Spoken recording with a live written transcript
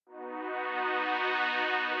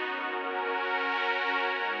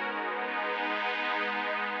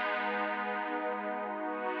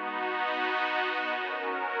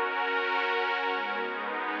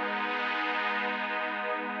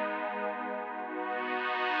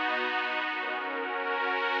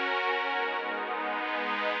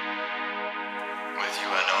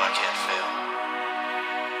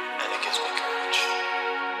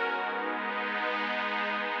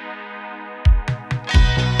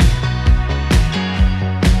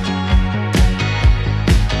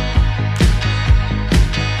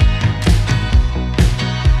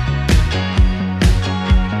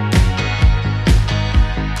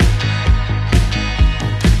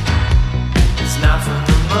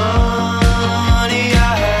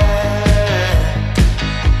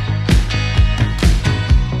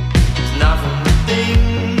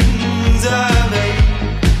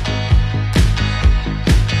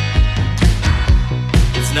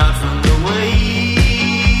not from the way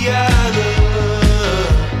I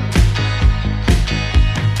love.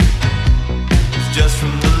 It's just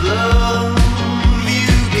from the love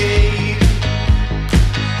you gave.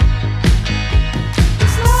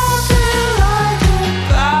 It's nothing like the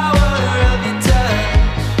power of your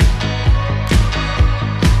touch.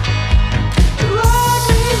 Let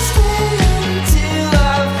me stay until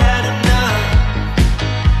I've had enough.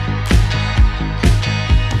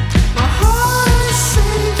 My heart is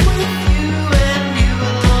safe with you and you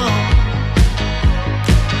alone.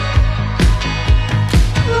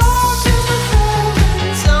 Lost in the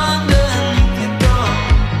heavens underneath your throne.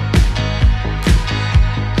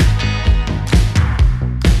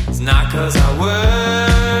 It's not 'cause I work